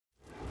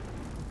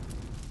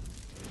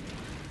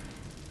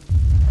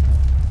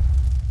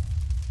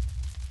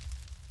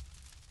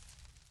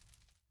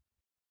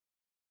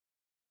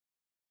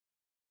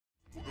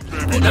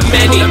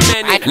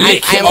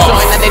I am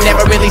something that they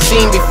never really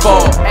seen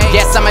before.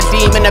 Yes, I'm a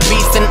demon, a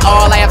beast and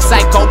all. I have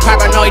psycho,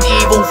 paranoid,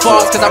 evil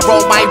thoughts, cause I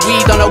roll my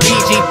weed on a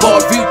Ouija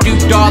board.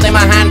 Voodoo doll in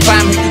my hand,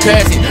 fam, who you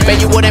cursing?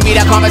 Bet you wouldn't be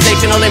that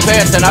conversational in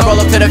person. I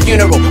roll up to the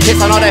funeral, piss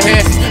on all the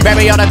hearses,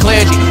 bury all the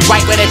clergy,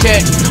 right where the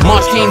church is.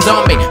 March King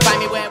Zombie, find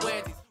me where words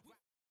is.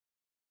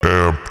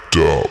 Amped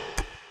up.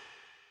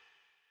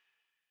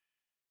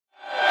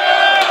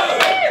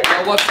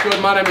 What's good?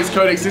 My name is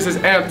Codix. This is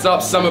Amped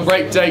Up Summer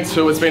Break Day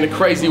 2. It's been a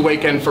crazy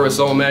weekend for us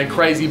all, man.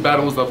 Crazy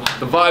battles. The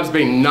vibe's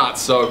been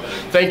nuts. So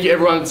thank you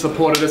everyone that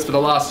supported us for the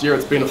last year.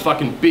 It's been a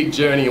fucking big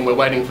journey and we're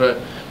waiting for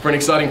an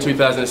exciting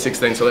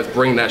 2016. So let's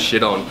bring that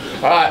shit on.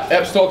 Alright,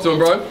 Epps, talk to him,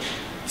 bro.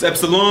 It's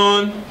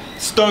Eppsilon,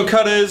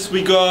 Stonecutters.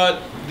 We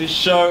got this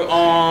show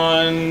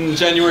on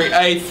January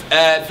 8th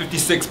at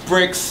 56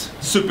 Bricks.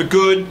 Super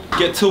good.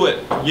 Get to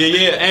it.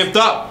 Yeah, Amped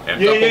Up.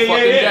 Amped Up all fucking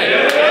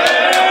day.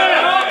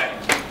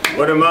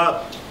 What am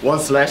up?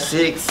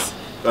 1/6.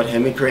 Got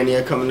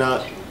Hemicrania coming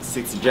out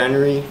 6th of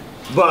January.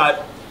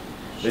 But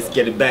let's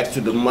get it back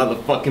to the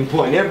motherfucking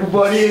point.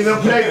 Everybody in the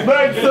place,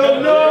 make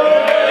some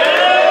noise!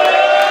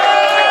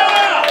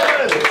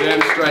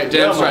 Damn straight,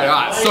 damn straight.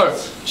 Alright, so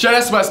shout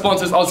out to my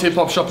sponsors, Oz Hip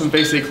Hop Shop and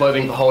BC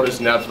Clothing, the holders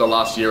now for the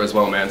last year as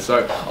well, man.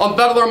 So on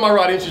Battler on my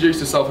right, introduce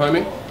yourself,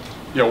 homie.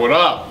 Yo, what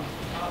up?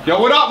 Yo,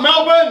 what up,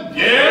 Melbourne?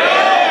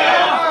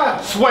 Yeah!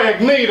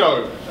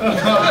 Swagnito.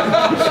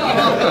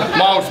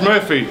 Myles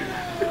Murphy,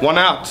 1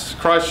 out,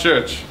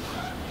 Christchurch.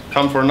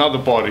 Come for another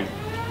body.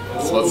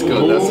 That's what's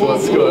good, that's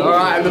what's good.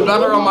 Alright, and the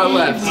battler on my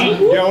left.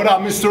 Yo, what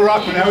up, Mr.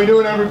 Ruckman? How we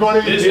doing, everybody?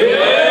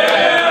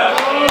 Yeah!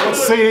 Got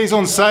CDs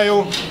on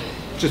sale.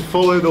 Just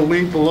follow the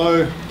link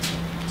below.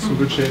 Some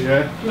good shit,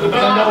 yeah?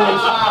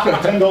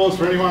 $10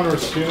 for anyone or a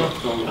schooner.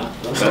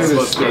 That's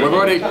what's good. We've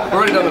already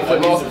done the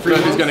flip off.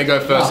 Who's going to go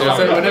first?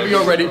 So whenever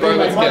you're ready, bro,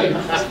 let's get it.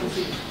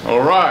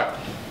 Alright.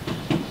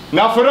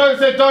 Now for those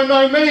that don't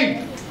know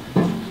me,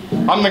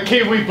 I'm the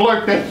Kiwi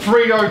bloke that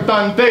 3-0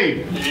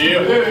 Dundee.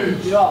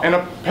 Yeah. And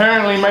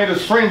apparently made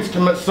his friends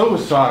commit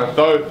suicide,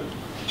 though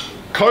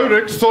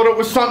Codix thought it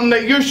was something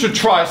that you should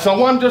try,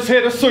 so I'm just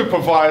here to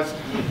supervise.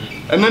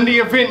 And in the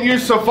event you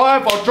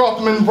survive, I'll drop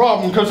him and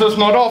rob him, because it's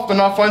not often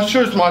I find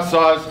shoes my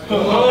size.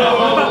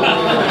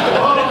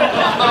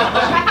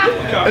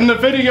 In the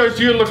videos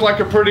you look like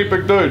a pretty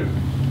big dude,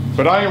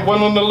 but I ain't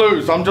willing to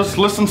lose. I'm just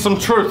listing some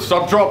truths.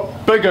 I've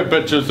dropped bigger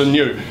bitches than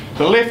you.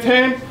 The left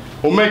hand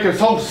will make his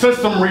whole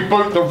system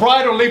reboot. The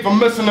right will leave him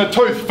missing a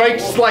tooth,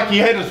 fakes like he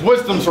had his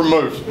wisdoms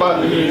removed.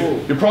 But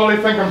you probably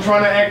think I'm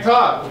trying to act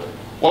hard.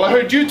 Well, I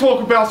heard you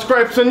talk about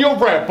scraps in your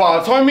rap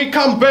bars. Homie,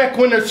 come back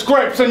when there's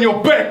scraps in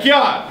your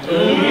backyard.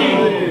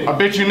 I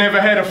bet you never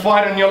had a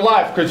fight in your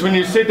life, because when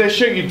you said that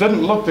shit, you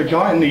didn't look the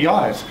guy in the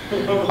eyes.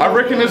 I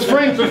reckon his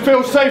friends would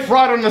feel safe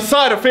right on the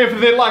side if ever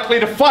they're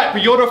likely to fight,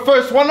 but you're the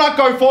first one I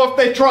go for if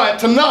they try it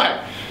tonight.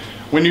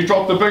 When you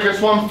drop the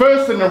biggest one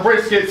first and the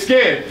rest get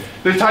scared.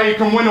 That's how you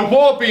can win a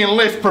war, being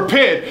less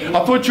prepared.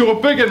 I thought you were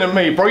bigger than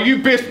me, bro. You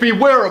best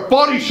beware a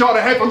body shot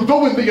I have him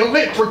doing the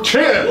electric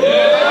chair.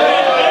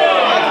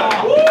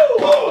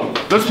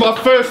 This is my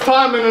first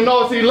time in an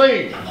Aussie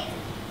league,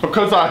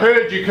 because I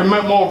heard you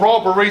commit more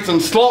robberies than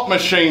slot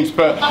machines,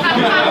 but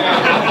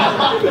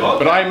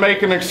I ain't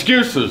making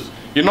excuses.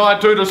 You know I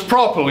do this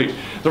properly.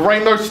 There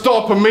ain't no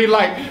stopping me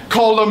like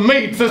Cola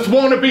Meads. This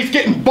wannabe's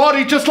getting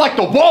bodied just like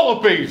the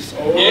Wallabies.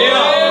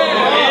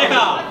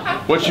 Yeah.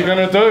 What you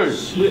gonna do?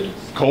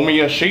 Call me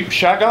a sheep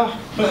shagger?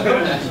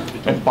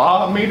 And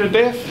bar me to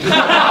death?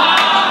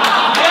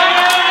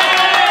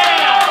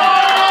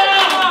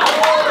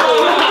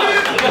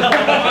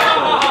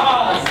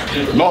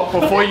 Not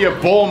before you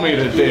bore me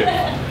to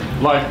death.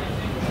 Like,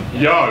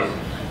 yo,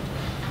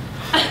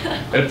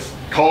 it's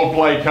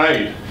Coldplay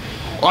Cade.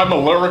 I'm a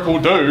lyrical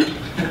dude.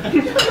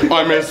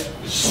 I'm as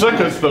sick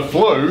as the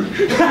flu.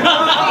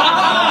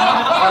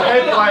 I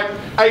had like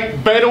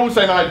 8 battles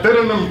and I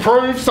didn't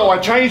improve, so I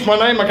changed my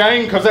name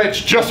again because that's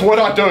just what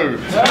I do.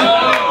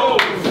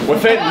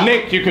 With that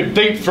neck, you could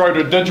deep throat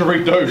a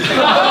didgeridoo.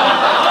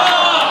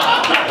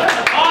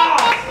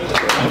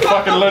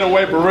 Fucking Little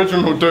Web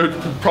original dude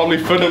could probably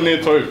fit in there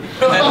too.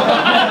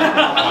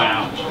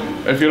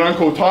 If you don't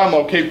call time,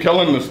 I'll keep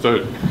killing this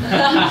dude.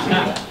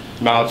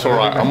 No, it's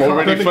alright. I'm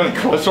already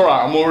finished. It's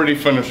alright. I'm already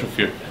finished with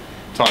you.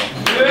 Time.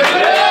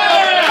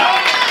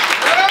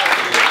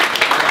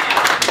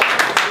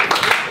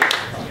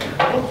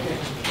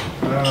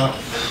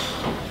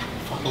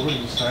 Fuck, what did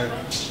you say?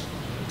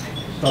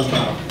 Doesn't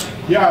matter.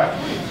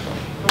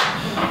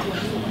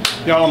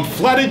 Yo, I'm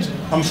flattered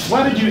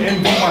you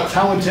envy my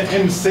talent to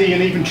MC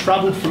and even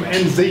travelled from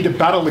NZ to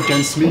battle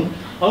against me.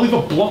 I live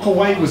a block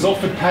away, was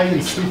offered pay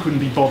and still couldn't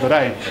be bothered,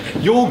 eh?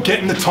 You're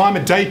getting the time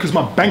of day because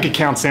my bank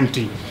account's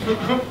empty.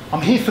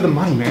 I'm here for the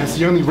money, man, that's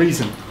the only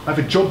reason. I have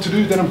a job to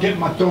do, then I'm getting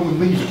my dough and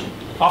leaving.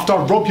 After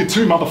I rob you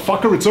too,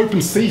 motherfucker, it's open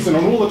season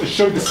on all that the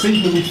show this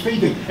evening. We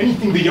feeding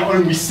anything that you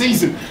own, we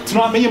season.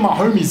 Tonight me and my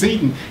homies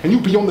eating, and you'll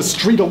be on the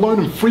street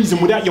alone and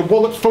freezing without your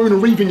wallet, phone,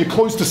 or even your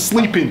clothes to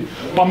sleep in.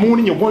 By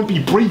morning you won't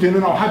be breathing,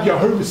 and I'll have your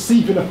home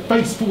receiving a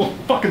face full of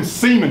fucking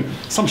semen.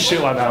 Some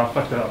shit like that, I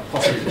fucked that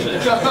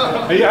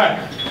up.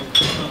 Yeah.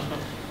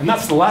 And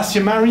that's the lass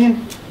you're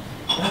marrying?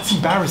 That's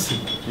embarrassing.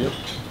 Yep.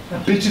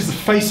 That bitch is the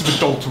face of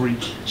adultery.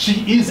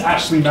 She is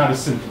Ashley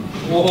Madison.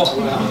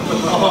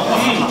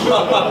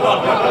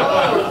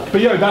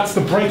 But yo, that's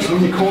the break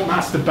when you caught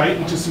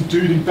masturbating to some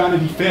dude in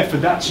Vanity Fair. For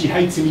that she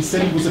hates him. He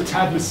said he was a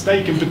tad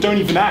mistaken, but don't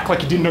even act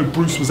like you didn't know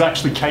Bruce was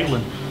actually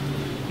Caitlyn.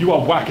 You are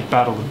whack at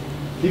battling.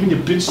 Even your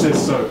bitch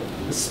says so.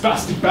 A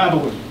spastic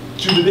babbling.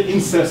 Due to the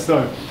incest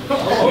though.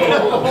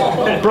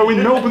 Bro,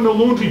 in Melbourne the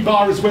laundry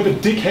bar is where the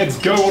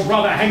dickheads go. I'd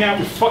rather hang out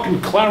with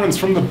fucking Clarence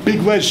from the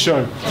Big Les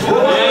show.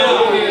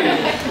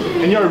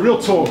 And yo, real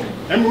talk,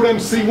 Emerald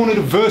MC wanted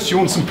to verse you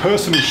on some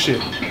personal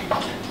shit.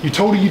 You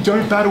told her you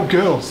don't battle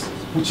girls,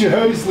 which you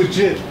heard is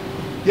legit.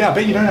 Yeah, I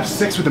bet you don't have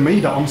sex with them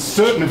either, I'm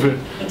certain of it.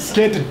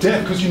 Scared to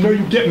death because you know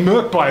you'll get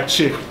murked by a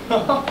chick.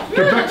 Go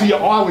back to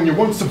your island, you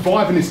won't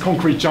survive in this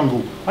concrete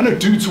jungle. I know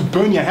dudes who'll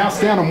burn your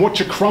house down and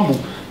watch it crumble.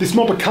 This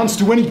mob of cunts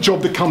do any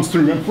job that comes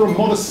through, and for a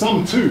modest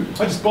sum too.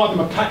 I just buy them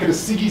a packet of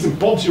ciggies and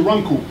Bob's your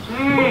uncle,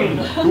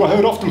 who I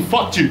heard often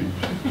fucked you.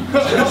 Give it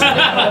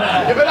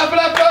up for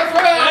that first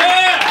round!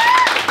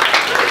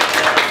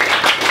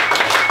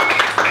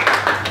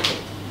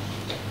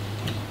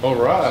 All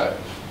right.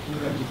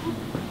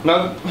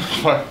 Now,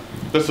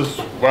 this is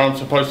where I'm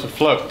supposed to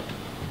flip.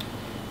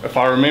 If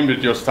I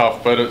remembered your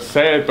stuff, but it's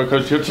sad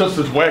because you're just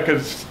as whack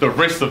as the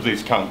rest of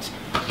these cunts.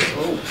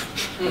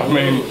 I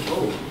mean,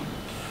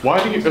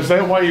 is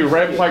that why you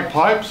rap like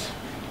pipes?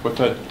 With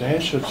a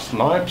dash of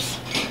snipes?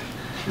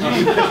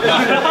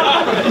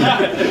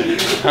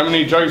 How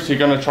many jokes are you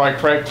gonna try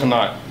crack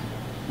tonight?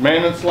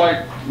 Man, it's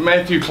like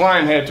Matthew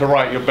Klein had to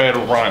write your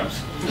battle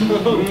rhymes.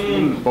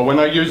 But when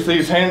I use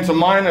these hands of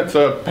mine, it's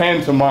a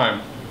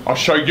pantomime. I'll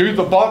show you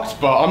the box,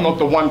 but I'm not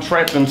the one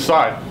trapped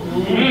inside.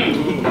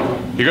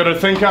 You gotta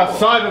think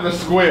outside of the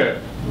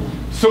square.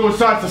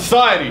 Suicide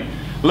society,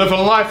 living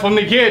life on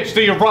the edge,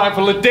 the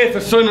arrival of death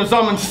as soon as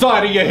I'm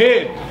inside of your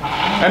head.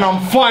 And I'm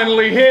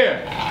finally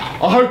here.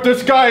 I hope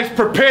this guy is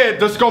prepared.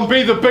 This is gonna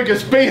be the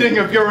biggest beating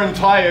of your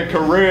entire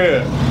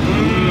career.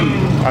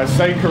 I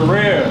say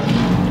career,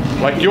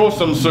 like you're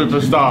some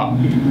superstar.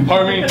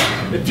 Homie,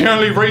 the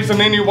only reason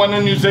anyone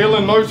in New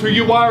Zealand knows who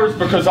you are is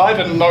because I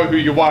didn't know who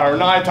you are,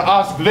 and I had to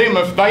ask them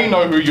if they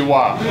know who you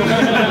are.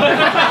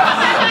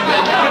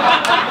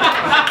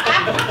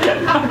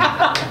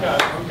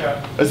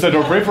 Is it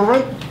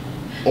irreverent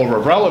or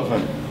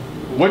irrelevant?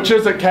 Which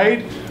is it,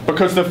 Cade?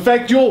 Because the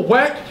fact you're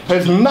whack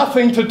has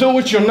nothing to do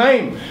with your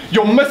name.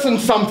 You're missing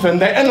something,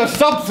 that inner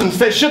substance,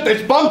 that shit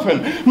that's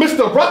bumping.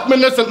 Mr.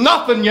 Ruckman isn't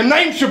nothing, your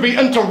name should be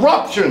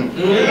interruption.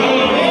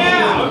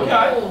 Yeah.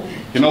 Okay.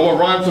 You know what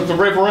rhymes with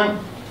irreverent?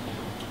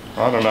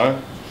 I don't know.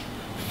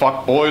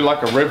 Fuck boy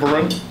like a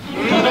reverend.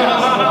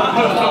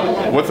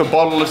 With a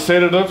bottle of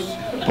sedatives.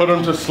 Put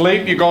him to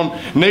sleep, you're gonna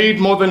need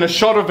more than a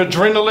shot of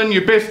adrenaline.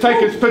 You best take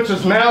his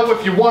pictures now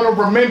if you want to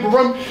remember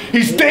him.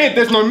 He's dead,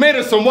 there's no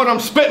medicine. What I'm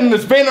spitting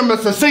is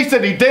venomous. A Sea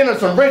City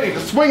dentist, I'm ready to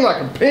swing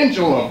like a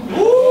pendulum.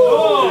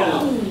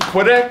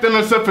 Quit acting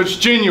as if it's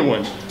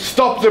genuine.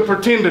 Stop the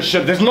pretender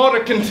shit. There's not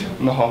a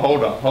No,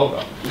 hold up.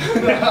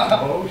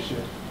 Oh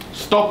shit.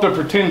 Stop the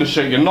pretender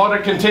shit. You're not a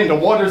contender.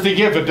 What is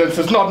the evidence?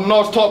 It's not a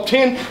Nas top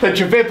 10 that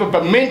you've ever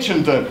been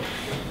mentioned in.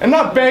 And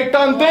not Bag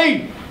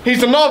Dundee.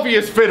 He's an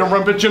obvious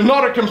veteran, but you're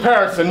not a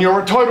comparison.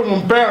 You're a total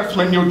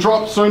embarrassment. You'll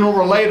drop sooner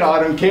or later. I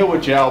don't care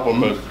what your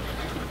album is.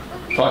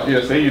 Like,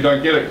 yeah, see, you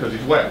don't get it because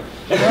he's wet.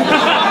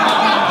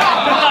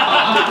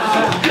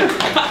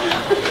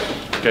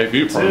 Gave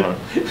you promo.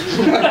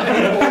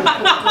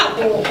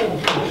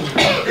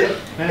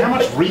 Man, how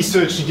much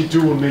research did you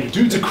do on me?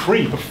 Dude's a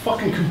creep, a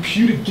fucking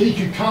computer geek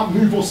who can't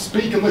move or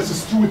speak unless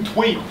it's through a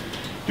tweet.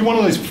 You're one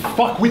of those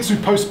fuckwits who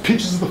post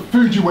pictures of the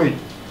food you eat.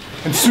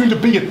 And soon to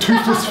be a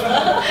toothless...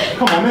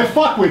 Come on, they're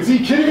fuckwits, are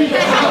you kidding me?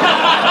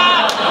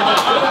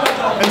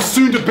 And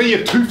soon to be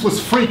a toothless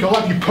freak, I'll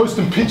have you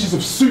posting pictures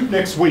of soup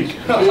next week.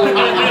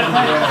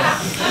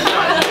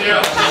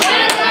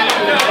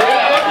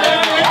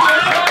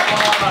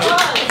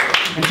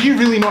 And do you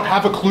really not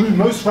have a clue?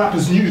 Most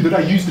rappers knew that I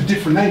used a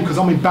different name because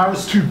I'm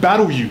embarrassed to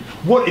battle you.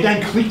 What, it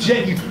ain't clicked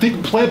yet, you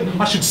thick pleb?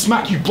 I should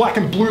smack you black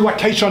and blue like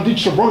Keishan did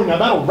Sharon. Now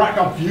that'll rack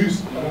up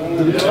views.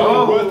 It's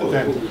all worth it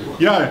then.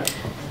 Yo.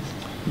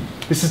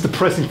 This is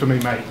depressing for me,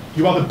 mate.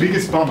 You are the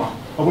biggest bummer.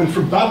 I went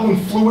from battle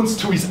influence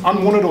to his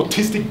unwanted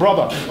autistic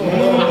brother.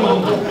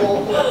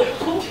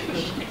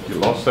 You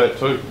lost that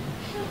too.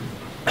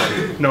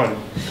 No.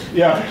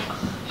 Yeah.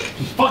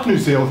 Fuck New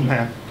Zealand,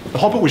 man. The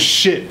Hobbit was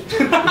shit.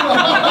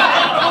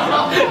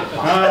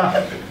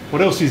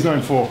 What else is he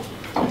known for?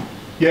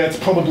 Yeah, it's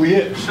probably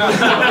it.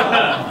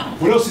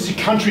 What else does your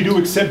country do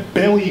except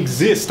barely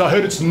exist? I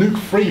heard it's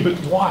nuke-free, but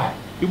why?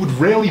 It would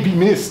rarely be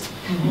missed.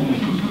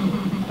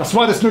 That's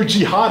why there's no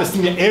jihadists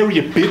in your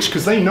area, bitch,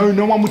 because they know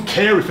no one would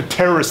care if a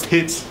terrorist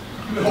hits.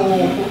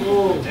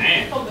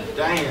 Damn.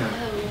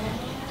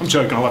 I'm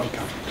joking, I love your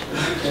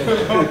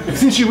country.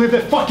 Since you live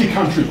there, fuck your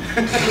country.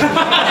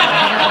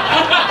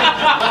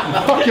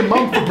 Fuck your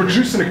mum for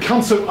producing a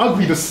cunt so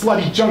ugly, the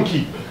slutty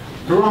junkie.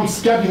 Her arms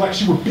scabby like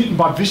she were bitten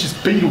by vicious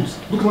beetles,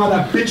 looking like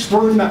that bitch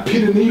thrown in that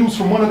pit of needles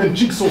from one of them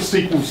Jigsaw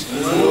sequels.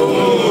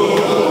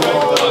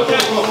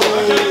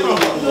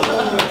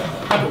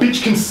 That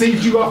bitch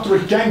conceived you after a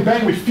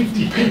gangbang with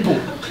 50 people.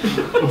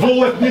 Of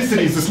all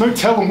ethnicities, there's no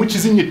telling which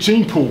is in your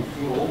gene pool.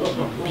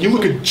 You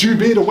look a Jew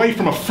beard away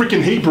from a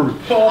frickin' Hebrew.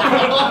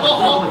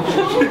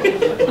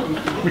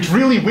 Which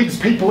really wigs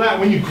people out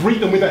when you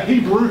greet them with a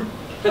Hebrew.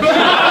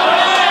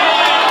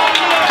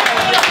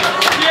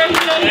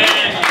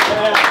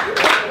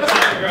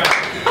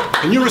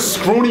 And you're a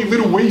scrawny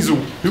little weasel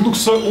who looks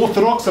so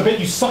orthodox, I bet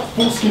you suck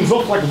foreskins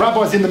off like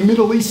rabbis in the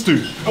Middle East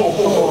do.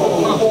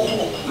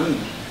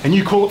 And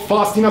you call it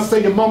fasting, I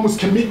say your mum was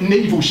committing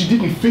evil. She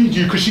didn't feed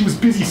you because she was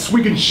busy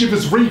swigging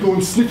Shivers Regal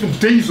and sniffing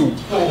Diesel.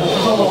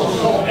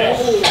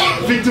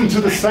 Victim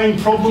to the same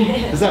problem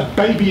as that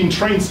baby in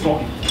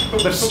Trainspotting,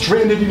 left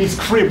stranded in his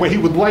crib where he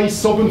would lay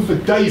sobbing for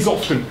days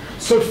often,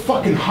 so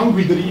fucking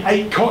hungry that he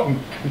ate cotton.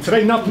 And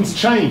today nothing's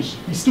changed.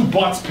 He still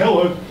bites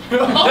pillow.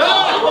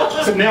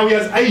 So now he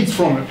has AIDS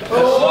from it.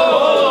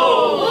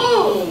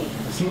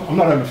 I'm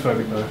not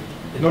homophobic though.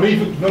 Not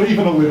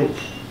even a little.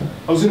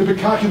 I was in a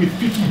bukkake with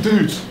 50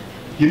 dudes.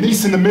 Your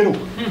niece in the middle.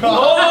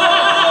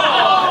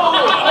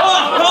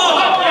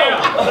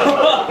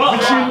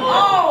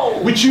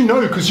 Which you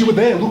know because you were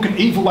there looking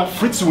evil like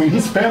Fritzl in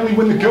his family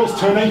when the girls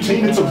turn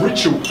 18, it's a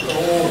ritual.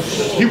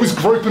 He was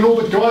groping all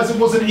the guys, it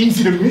wasn't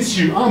easy to miss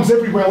you. Arms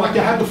everywhere like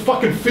you had the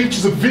fucking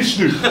features of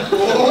Vishnu.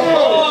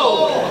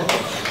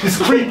 This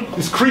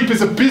creep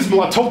is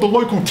abysmal. I told the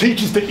local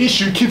teachers to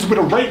issue kids with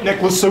a rape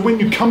necklace so when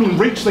you come in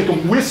reach they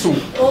can whistle.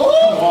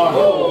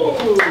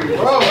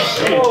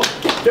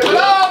 Give it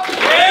up!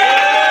 Yeah!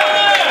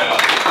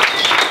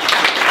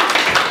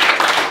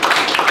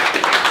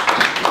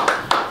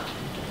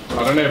 I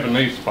don't have a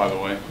niece, by the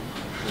way.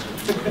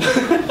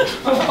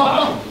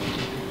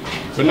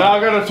 But now I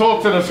gotta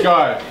talk to this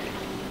guy.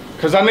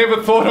 Because I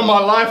never thought in my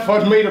life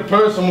I'd meet a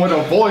person with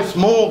a voice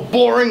more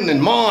boring than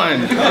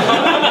mine.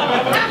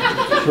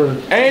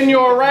 And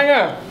you're a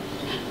ranger.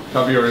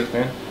 Cover your ears,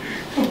 man.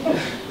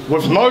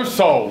 With no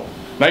soul.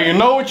 Now you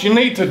know what you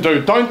need to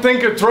do. Don't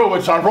think it through.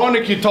 It's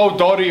ironic you told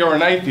Dottie you're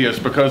an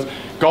atheist because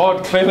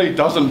God clearly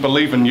doesn't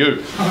believe in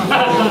you.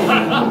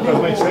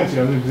 Doesn't make sense, he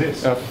doesn't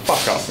exist.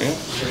 Fuck up, man.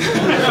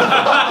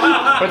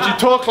 But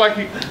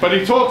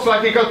he talks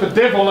like he got the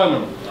devil in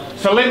him.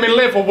 So let me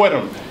level with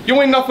him.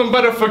 You ain't nothing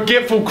but a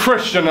forgetful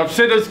Christian,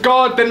 upset as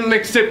God didn't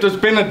accept his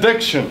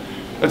benediction.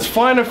 It's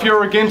fine if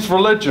you're against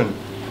religion.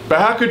 But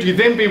how could you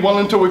then be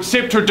willing to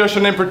accept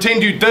tradition and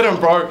pretend you didn't,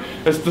 bro?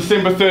 It's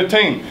December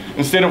 13.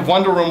 Instead of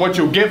wondering what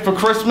you'll get for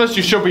Christmas,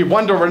 you should be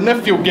wondering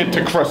if you'll get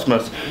to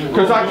Christmas.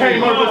 Because I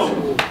came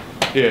over...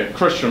 Yeah,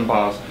 Christian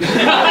bars.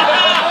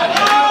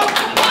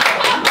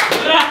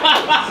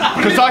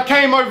 Because I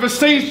came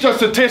overseas just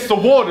to test the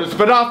waters,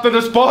 but after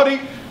this party,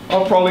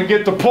 I'll probably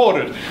get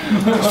deported.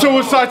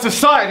 Suicide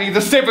Society,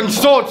 the Seven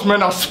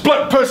Swordsmen are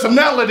split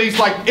personalities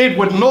like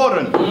Edward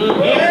Norton.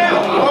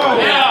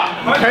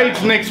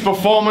 Cade's next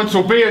performance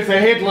will be as a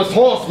headless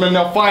horseman.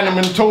 They'll find him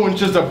in 2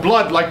 inches of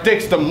blood like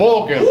Dexter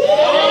Morgan.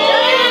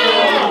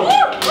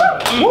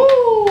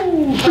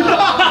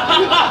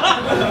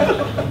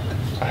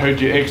 I heard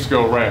your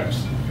ex-girl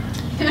raps.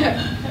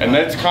 And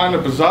that's kind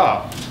of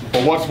bizarre.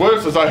 But what's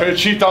worse is I heard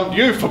she dumped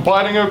you for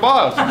biting her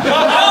bars.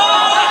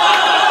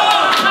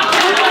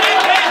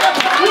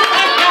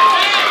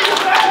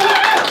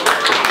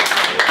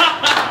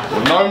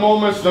 No more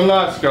Mr.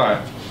 Nice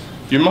Guy.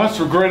 You must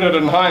regret it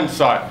in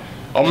hindsight.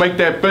 I'll make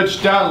that bitch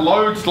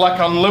downloads like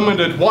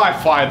unlimited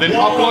Wi-Fi, then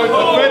upload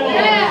the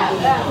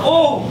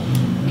video.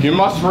 You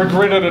must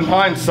regret it in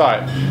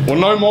hindsight. Well,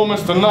 no more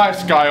Mr.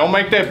 Nice Guy. I'll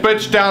make that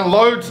bitch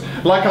downloads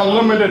like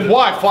unlimited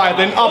Wi-Fi,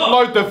 then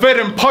upload the vid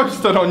and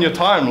post it on your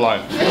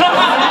timeline.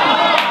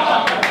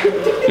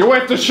 You'll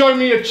have to show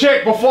me a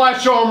check before I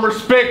show him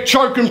respect.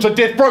 Choke him to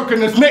death, broken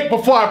his neck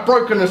before I've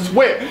broken his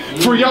sweat.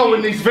 3-0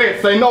 in these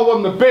vets, they know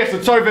I'm the best.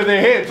 It's over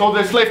their heads. All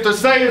that's left to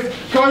say is,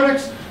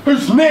 Codix,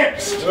 who's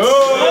next?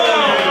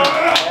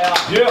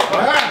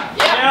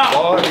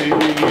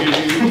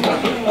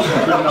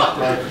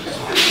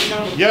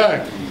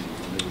 Yeah.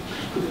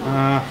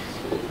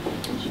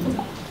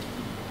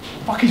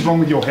 What is wrong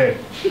with your head?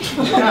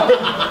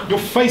 Your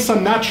face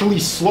unnaturally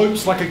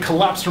slopes like a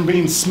collapse from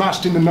being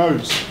smashed in the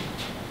nose.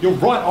 Your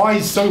right eye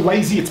is so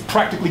lazy it's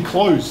practically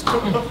closed.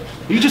 Are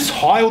you just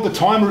high all the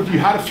time, or have you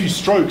had a few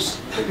strokes?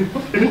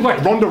 You look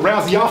like Ronda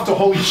Rousey after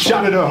Holly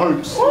shattered her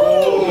hopes.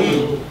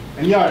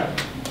 And yo, I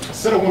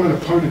said I want an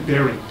opponent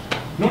daring.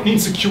 Not an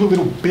insecure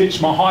little bitch,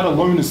 my height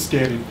alone is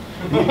scared him.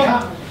 And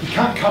you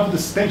can't cover the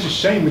stench of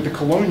shame with the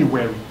cologne you're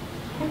wearing.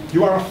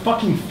 You are a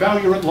fucking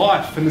failure at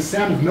life, and the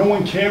sound of no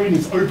one caring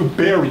is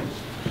overbearing.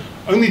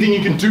 Only thing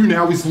you can do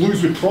now is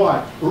lose with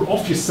pride, or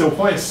off yourself.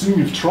 I assume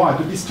you've tried,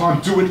 but this time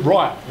do it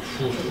right.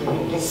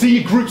 See,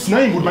 your group's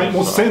name would make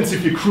more sense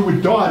if your crew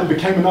had died and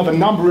became another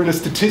number in a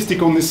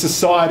statistic on this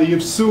society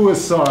of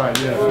suicide.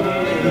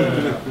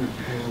 Yeah.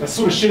 That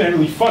sort of shit ain't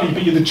really funny,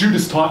 but you're the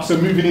Judas type, so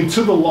moving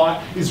into the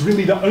light is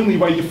really the only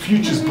way your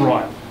future's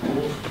bright.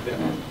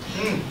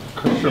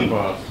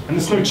 And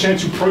there's no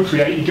chance you'll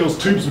procreate, your girl's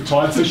tubes were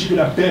tied, so she could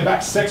have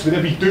bareback sex with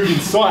every dude in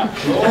sight.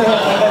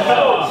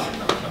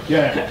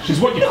 Yeah, she's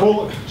what you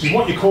call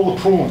a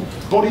prawn.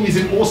 Body is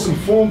in awesome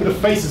form, but her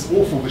face is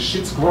awful, the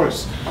shit's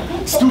gross.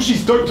 Still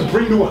she's dope to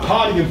bring to a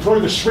party and throw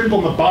the shrimp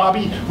on the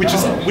barbie, which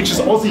is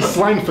Aussie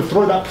slang for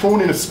throw that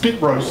prawn in a spit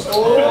roast.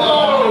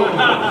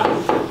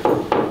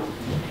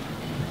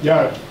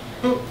 Yo.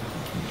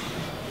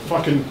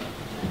 Fucking.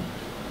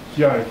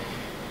 Yo.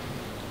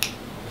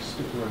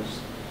 Spit roast.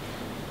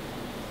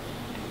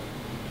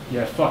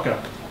 Yeah, fuck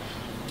her.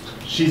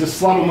 She's a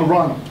slut on the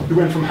run who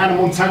went from Hannah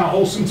Montana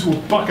wholesome to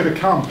a bucket of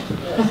cum.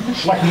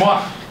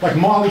 Like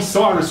Miley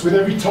Cyrus with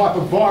every type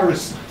of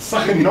virus,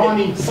 sucking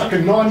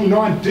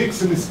 99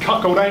 dicks and this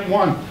cuckold ain't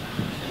one.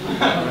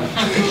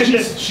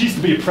 She used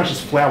to be a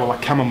precious flower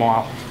like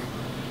chamomile.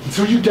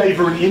 Until you gave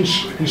her an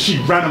inch and she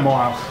ran a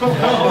mile.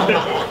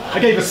 I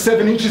gave her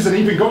 7 inches and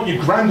even got your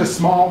grand a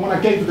smile when I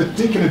gave her the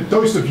dick and a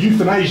dose of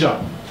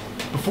euthanasia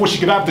before she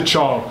could have the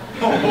child.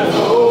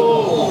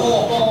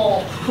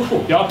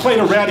 Yeah, I played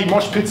a rowdy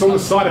mosh pits on the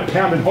side of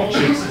pounding hot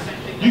chicks.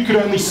 You could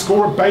only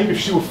score a babe if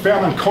she were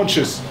found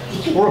unconscious,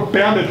 or a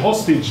bounded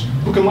hostage,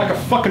 looking like a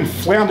fucking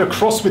flounder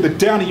crossed with a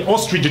downy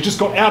ostrich that just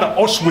got out of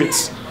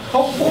Auschwitz.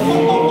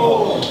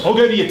 I'll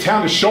go to your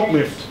town to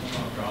shoplift.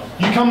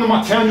 You come to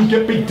my town, you'll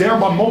get beat down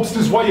by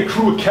mobsters while your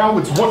crew of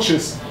cowards watch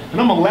us. And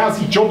I'm a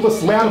lousy,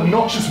 jobless, loud,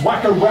 obnoxious,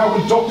 wacko,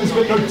 wowing doctors,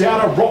 but no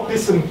doubt I rock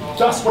this, and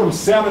that's what I'm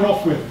sounding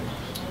off with.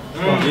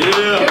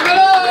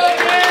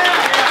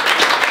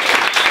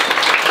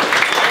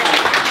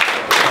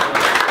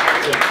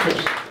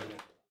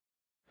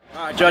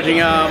 Judging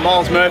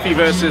Myles Murphy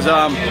versus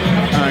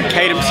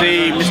Codix,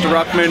 Mr.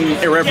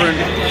 Ruckman, Irreverent,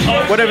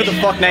 whatever the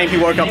fuck name he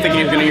woke up thinking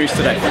he was going to use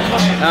today.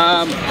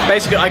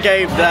 Basically, I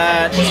gave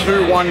that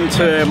 2-1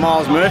 to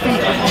Myles Murphy.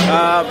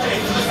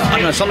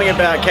 You know, something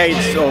about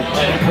Codix, or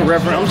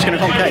Irreverent, I'm just going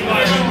to call him Cade.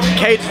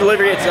 Cade's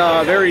delivery, it's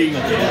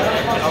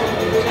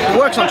it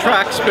works on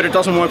tracks, but it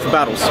doesn't work for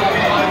battles.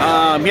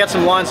 He had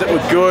some lines that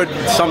were good,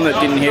 some that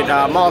didn't hit.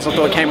 Myles, I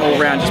thought, came all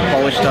around just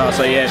polished,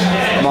 so yeah,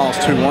 Myles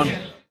 2-1.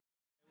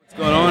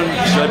 What's going on?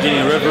 Judging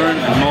Irreverent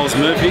and Myles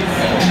Murphy.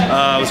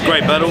 It was a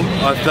great battle.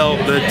 I felt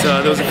that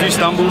there was a few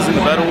stumbles in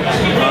the battle.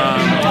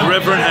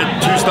 Irreverent had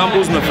 2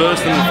 stumbles in the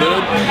first and the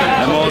third,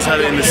 and Myles had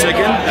it in the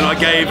second. And I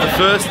gave the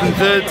first and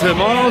third to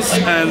Myles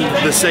and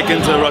the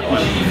second to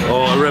Ruckman,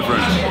 or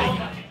Irreverent.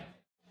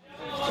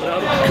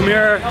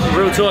 Camara,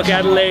 Real Talk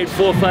Adelaide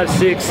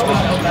 456.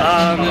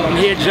 I'm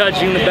here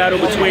judging the battle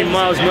between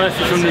Myles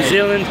Murphy from New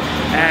Zealand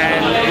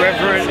and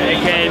Irreverent,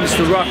 aka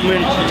Mr.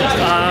 Ruckman.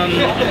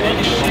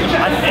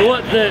 I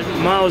thought that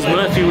Myles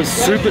Murphy was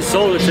super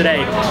solid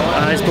today.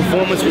 His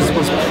performance was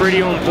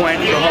pretty on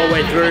point the whole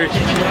way through.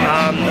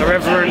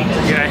 Irreverent,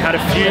 you know, had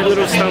a few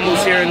little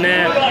stumbles here and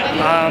there.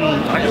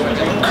 I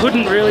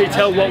couldn't really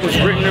tell what was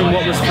written and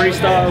what was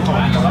freestyle.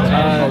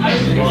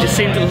 He just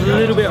seemed a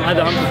little bit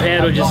either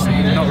unprepared or just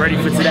not ready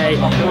for today.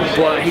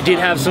 But he did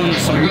have some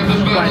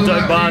quite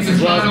dope bars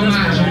as well.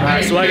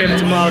 So I gave it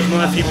to Myles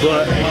Murphy,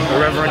 but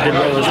Irreverent did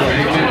well as well.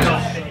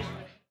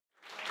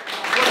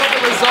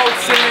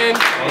 Results in.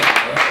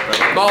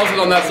 Myles is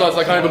on that side, so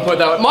I can't even put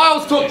that one.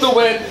 Myles took the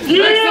win.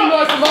 Yeah!